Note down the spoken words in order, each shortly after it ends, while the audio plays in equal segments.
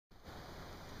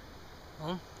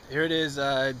Well, here it is,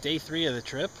 day 3 of the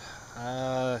trip.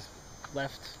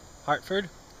 Left Hartford,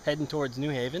 heading towards New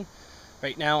Haven.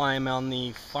 Right now I'm on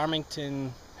the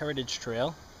Farmington Heritage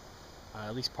Trail,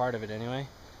 at least part of it anyway.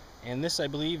 And this, I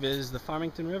believe, is the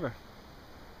Farmington River.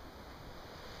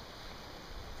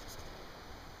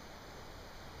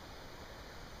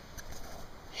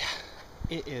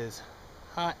 Yeah, it is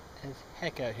hot as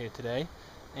heck out here today,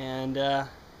 and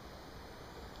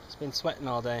just been sweating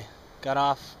all day. Got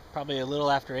off probably a little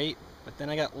after 8, but then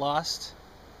I got lost.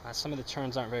 Some of the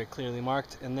turns aren't very clearly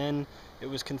marked, and then it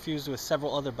was confused with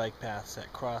several other bike paths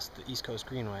that crossed the East Coast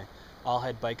Greenway. All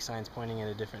had bike signs pointing in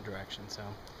a different direction. So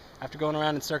after going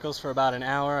around in circles for about an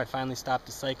hour, I finally stopped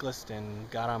a cyclist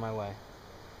and got on my way.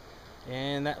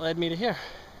 And that led me to here.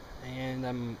 And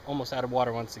I'm almost out of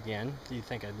water once again. You'd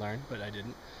think I'd learn, but I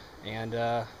didn't. And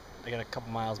I got a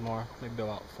couple miles more, maybe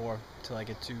about 4, till I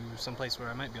get to some place where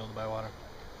I might be able to buy water.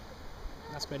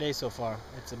 That's my day so far.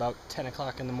 It's about 10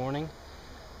 o'clock in the morning,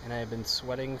 and I have been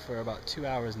sweating for about 2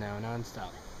 hours now,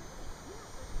 non-stop.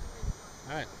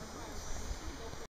 Alright.